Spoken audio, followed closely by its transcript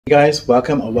Hey guys,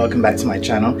 welcome back to my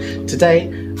channel. Today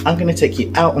I'm going to take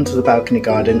you out onto the balcony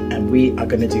garden and we are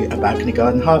going to do a balcony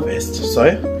garden harvest.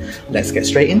 So let's get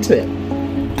straight into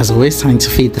it. As always, time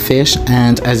to feed the fish,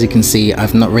 and as you can see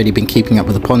I've not really been keeping up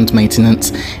with the pond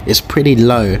maintenance. It's pretty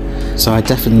low, so I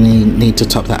definitely need to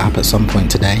top that up at some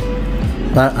point today.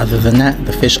 But other than that,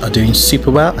 the fish are doing super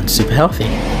well and super healthy.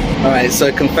 Alright,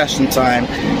 so confession time.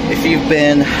 If you've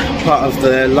been part of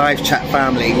the live chat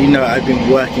family, you know I've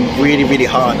been working really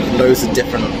hard on loads of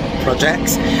different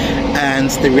projects, and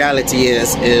the reality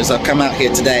is I've come out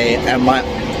here today and my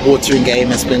watering game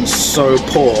has been so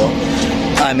poor.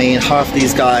 I mean, half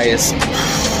these guys.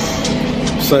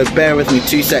 So bear with me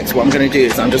 2 secs. What I'm going to do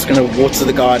is I'm just going to water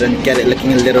the garden, get it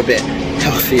looking a little bit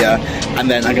healthier, and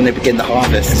then I'm going to begin the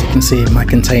harvest. As you can see, my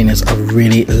containers are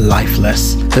really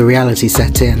lifeless. The reality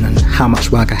set in and how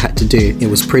much work I had to do, it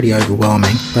was pretty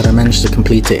overwhelming, but I managed to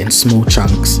complete it in small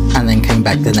chunks and then came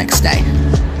back the next day.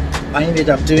 I ended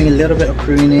up doing a little bit of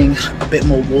pruning, a bit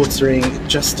more watering,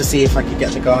 just to see if I could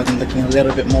get the garden looking a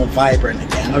little bit more vibrant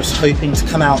again. I was hoping to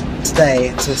come out today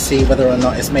to see whether or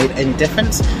not it's made any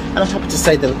difference, and I'm happy to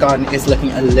say that the garden is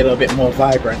looking a little bit more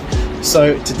vibrant.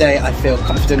 So today I feel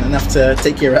confident enough to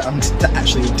take you around to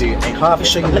actually do a harvest.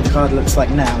 I'll show you what the garden looks like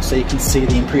now so you can see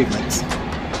the improvements.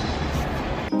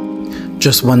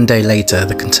 Just one day later,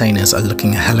 the containers are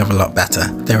looking a hell of a lot better.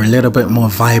 They're a little bit more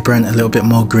vibrant, a little bit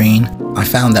more green. I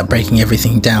found that breaking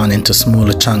everything down into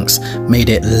smaller chunks made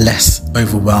it less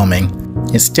overwhelming.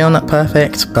 It's still not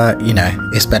perfect, but you know,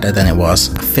 it's better than it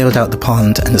was. I filled out the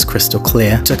pond and it's crystal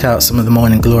clear. Took out some of the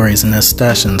morning glories and the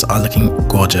nasturtiums are looking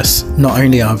gorgeous. Not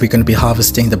only are we going to be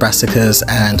harvesting the brassicas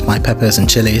and my peppers and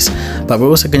chilies, but we're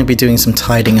also going to be doing some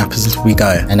tidying up as we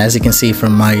go. And as you can see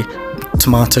from my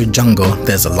tomato jungle,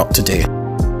 there's a lot to do.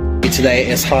 Today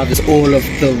is harvest all of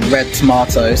the red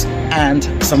tomatoes and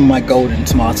some of my golden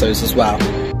tomatoes as well.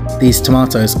 These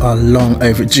tomatoes are long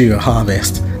overdue a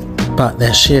harvest, but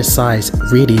their sheer size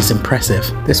really is impressive.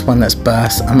 This one that's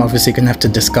burst I'm obviously going to have to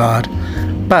discard,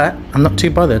 but I'm not too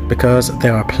bothered because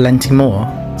there are plenty more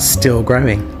still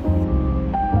growing.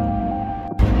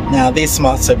 Now these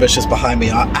tomato bushes behind me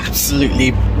are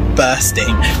absolutely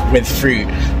bursting with fruit,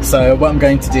 so what I'm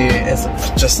going to do is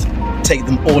just take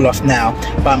them all off now,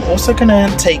 but I'm also going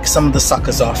to take some of the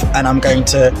suckers off and I'm going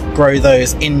to grow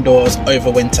those indoors over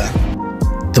winter.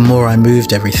 The more I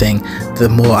moved everything, the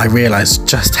more I realized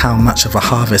just how much of a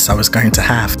harvest I was going to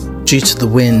have. Due to the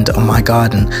wind on my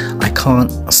garden, I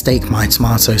can't stake my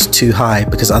tomatoes too high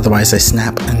because otherwise they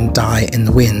snap and die in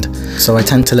the wind. So I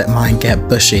tend to let mine get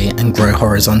bushy and grow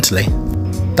horizontally.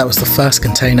 That was the first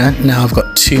container. Now I've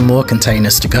got 2 more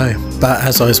containers to go. But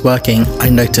as I was working, I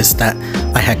noticed that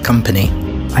I had company.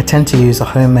 I tend to use a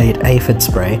homemade aphid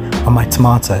spray on my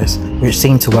tomatoes, which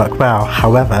seemed to work well.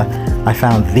 However, I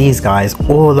found these guys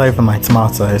all over my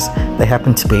tomatoes. They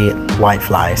happen to be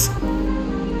whiteflies.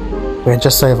 We're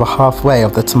just over halfway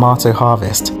of the tomato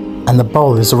harvest, and the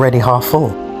bowl is already half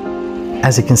full.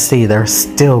 As you can see, there are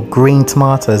still green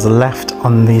tomatoes left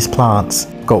on these plants.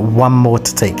 Got one more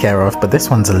to take care of, but this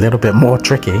one's a little bit more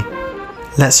tricky.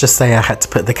 Let's just say I had to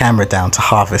put the camera down to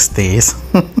harvest these.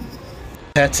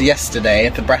 Compared to yesterday,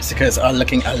 the brassicas are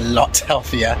looking a lot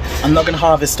healthier. I'm not going to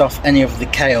harvest off any of the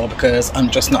kale because I'm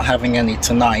just not having any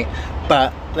tonight,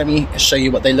 but let me show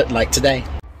you what they look like today.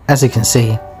 As you can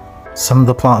see, some of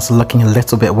the plants are looking a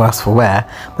little bit worse for wear,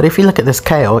 but if you look at this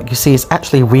kale, you see it's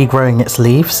actually regrowing its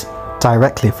leaves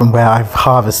directly from where I've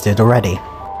harvested already.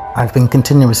 I've been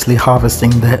continuously harvesting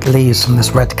the leaves from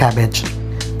this red cabbage.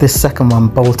 This second one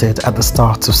bolted at the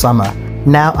start of summer.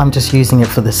 Now I'm just using it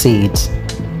for the seeds.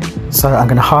 So I'm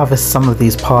going to harvest some of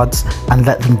these pods and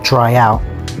let them dry out.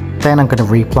 Then I'm going to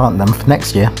replant them for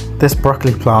next year. This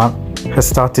broccoli plant has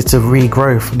started to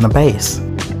regrow from the base.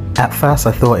 At first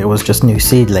I thought it was just new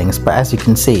seedlings, but as you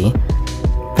can see,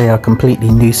 they are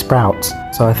completely new sprouts.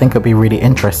 So I think it'll be really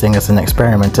interesting as an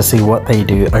experiment to see what they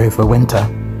do over winter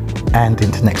and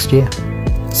into next year.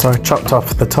 So I chopped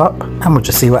off the top and we'll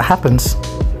just see what happens.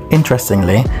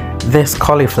 Interestingly, this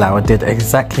cauliflower did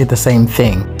exactly the same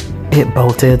thing. It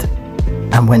bolted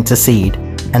and went to seed,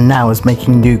 and now is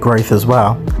making new growth as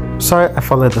well. So I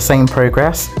followed the same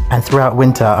progress, and throughout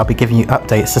winter I'll be giving you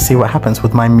updates to see what happens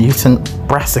with my mutant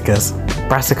brassicas.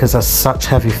 Brassicas are such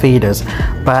heavy feeders,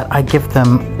 but I give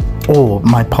them all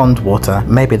my pond water.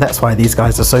 Maybe that's why these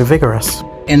guys are so vigorous.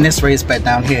 In this raised bed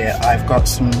down here, I've got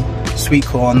some sweet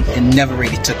corn. It never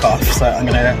really took off, so I'm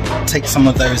going to take some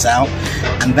of those out.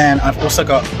 And then I've also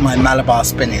got my Malabar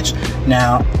spinach.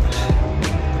 Now,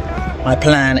 my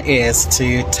plan is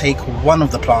to take one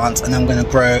of the plants and I'm going to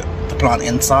grow the plant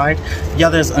inside. The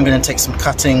others, I'm going to take some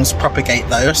cuttings, propagate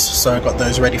those, so I've got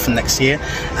those ready for next year.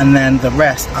 And then the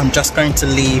rest, I'm just going to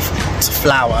leave to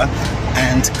flower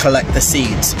and collect the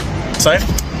seeds. So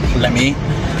let me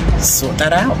sort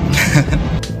that out.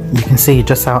 You can see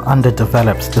just how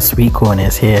underdeveloped the sweet corn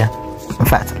is here. In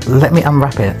fact, let me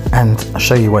unwrap it and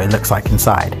show you what it looks like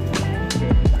inside.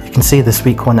 You can see the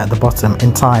sweet corn at the bottom.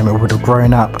 In time it would have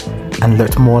grown up and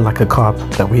looked more like a cob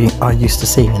that we are used to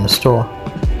seeing in the store.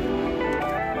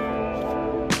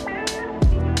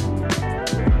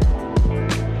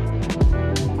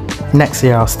 Next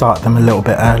year I'll start them a little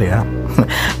bit earlier.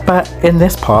 But in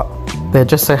this pot, there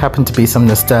just so happen to be some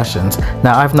nasturtiums.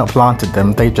 Now I've not planted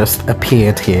them, they just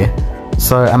appeared here.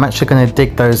 So I'm actually going to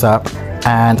dig those up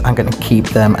and I'm going to keep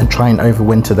them and try and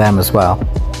overwinter them as well.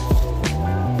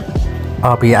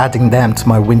 I'll be adding them to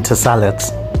my winter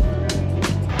salads.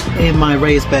 In my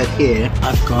raised bed here,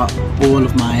 I've got all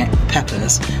of my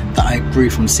peppers that I grew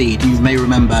from seed. You may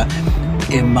remember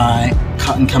in my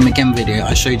cut and come again video,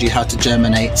 I showed you how to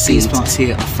germinate seeds. These plants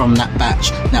here are from that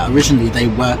batch. Now originally they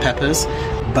were peppers,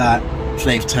 but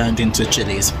they've turned into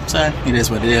chilies. So it is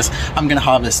what it is. I'm going to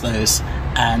harvest those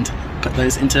and put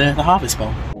those into the harvest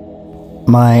bowl.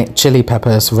 My chili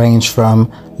peppers range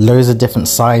from loads of different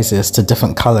sizes to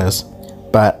different colours,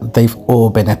 but they've all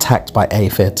been attacked by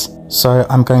aphids. So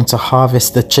I'm going to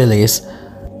harvest the chilies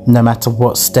no matter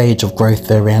what stage of growth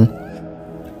they're in.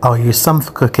 I'll use some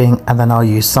for cooking and then I'll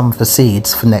use some for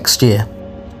seeds for next year.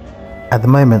 At the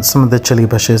moment, some of the chili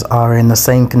bushes are in the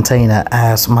same container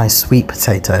as my sweet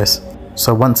potatoes.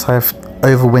 So once I've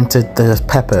overwintered the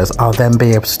peppers, I'll then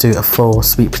be able to do a full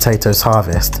sweet potatoes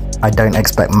harvest. I don't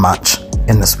expect much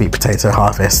in the sweet potato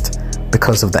harvest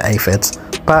because of the aphids,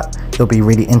 but it'll be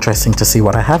really interesting to see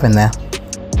what I have in there.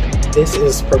 This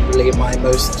is probably my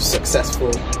most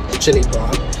successful chili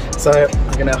plant, so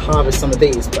I'm going to harvest some of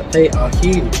these, but they are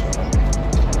huge.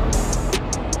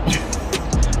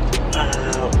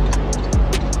 Wow.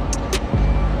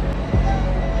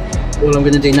 All I'm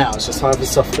going to do now is just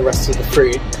harvest off the rest of the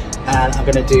fruit, and I'm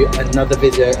going to do another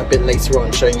video a bit later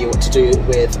on showing you what to do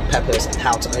with peppers and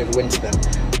how to overwinter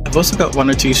them. I've also got 1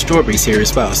 or 2 strawberries here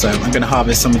as well, so I'm going to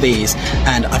harvest some of these,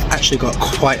 and I've actually got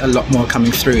quite a lot more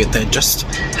coming through that just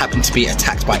happen to be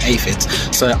attacked by aphids.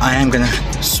 So I am going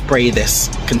to spray this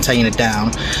container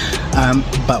down,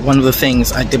 but one of the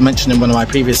things I did mention in one of my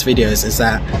previous videos is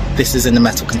that this is in a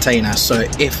metal container, so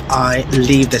if I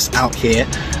leave this out here,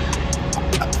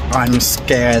 I'm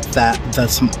scared that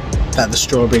the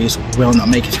strawberries will not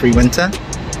make it through winter.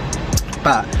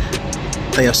 But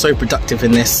they are so productive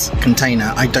in this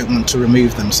container, I don't want to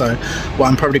remove them. So what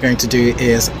I'm probably going to do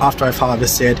is, after I've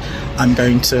harvested, I'm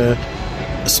going to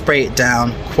spray it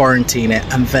down, quarantine it,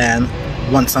 and then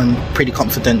once I'm pretty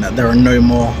confident that there are no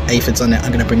more aphids on it,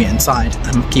 I'm going to bring it inside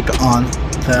and keep it on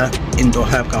the indoor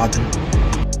herb garden.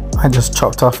 I just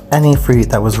chopped off any fruit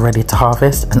that was ready to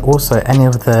harvest and also any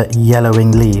of the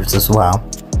yellowing leaves as well.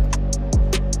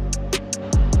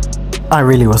 I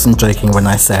really wasn't joking when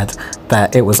I said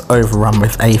that it was overrun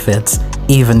with aphids,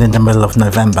 even in the middle of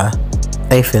November.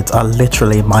 Aphids are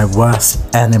literally my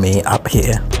worst enemy up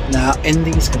here. Now in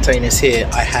these containers here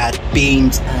I had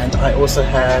beans and I also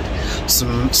had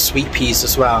some sweet peas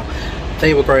as well.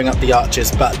 They were growing up the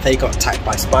arches, but they got attacked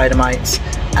by spider mites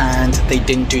and they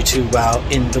didn't do too well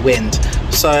in the wind.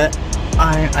 So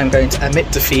I'm going to admit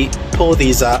defeat, pull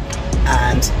these up,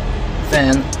 and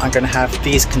then I'm going to have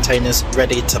these containers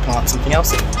ready to plant something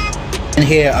else in. In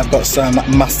here I've got some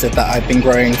mustard that I've been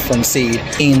growing from seed.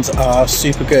 Beans are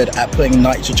super good at putting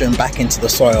nitrogen back into the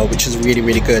soil, which is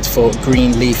really good for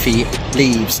green leafy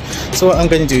leaves. So what I'm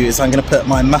going to do is I'm going to put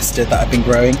my mustard that I've been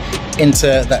growing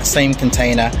into that same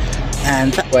container,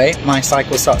 and that way my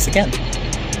cycle starts again.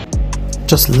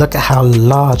 Just look at how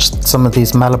large some of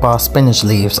these Malabar spinach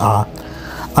leaves are.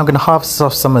 I'm going to harvest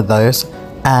off some of those,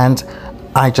 and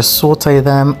I just saute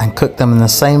them and cook them in the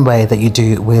same way that you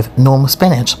do with normal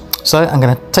spinach. So I'm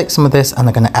going to take some of this and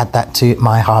I'm going to add that to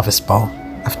my harvest bowl.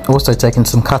 I've also taken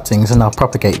some cuttings and I'll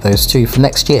propagate those too for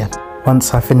next year.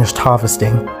 Once I finished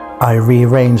harvesting, I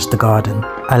rearranged the garden.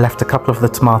 I left a couple of the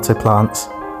tomato plants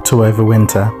to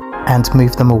overwinter and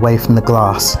moved them away from the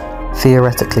glass.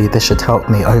 Theoretically, this should help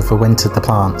me overwinter the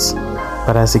plants,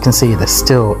 but as you can see, they're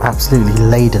still absolutely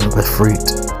laden with fruit.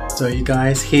 So you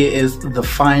guys, here is the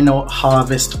final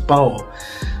harvest bowl.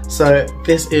 So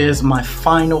this is my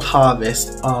final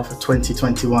harvest of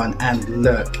 2021, and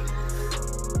look,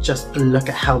 just look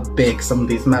at how big some of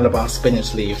these Malabar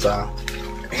spinach leaves are.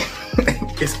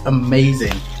 It's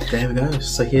amazing. There we go.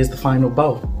 So here's the final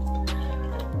bowl.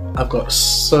 I've got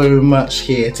so much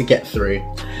here to get through.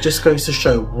 Just goes to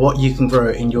show what you can grow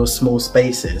in your small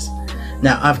spaces.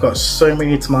 Now I've got so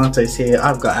many tomatoes here,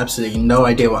 I've got absolutely no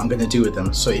idea what I'm going to do with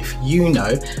them. So if you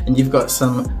know and you've got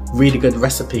some really good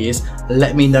recipes,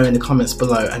 let me know in the comments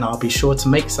below and I'll be sure to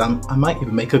make some. I might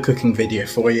even make a cooking video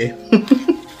for you.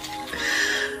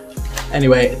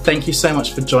 Anyway, thank you so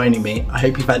much for joining me. I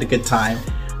hope you've had a good time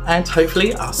and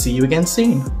hopefully I'll see you again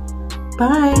soon.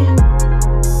 Bye!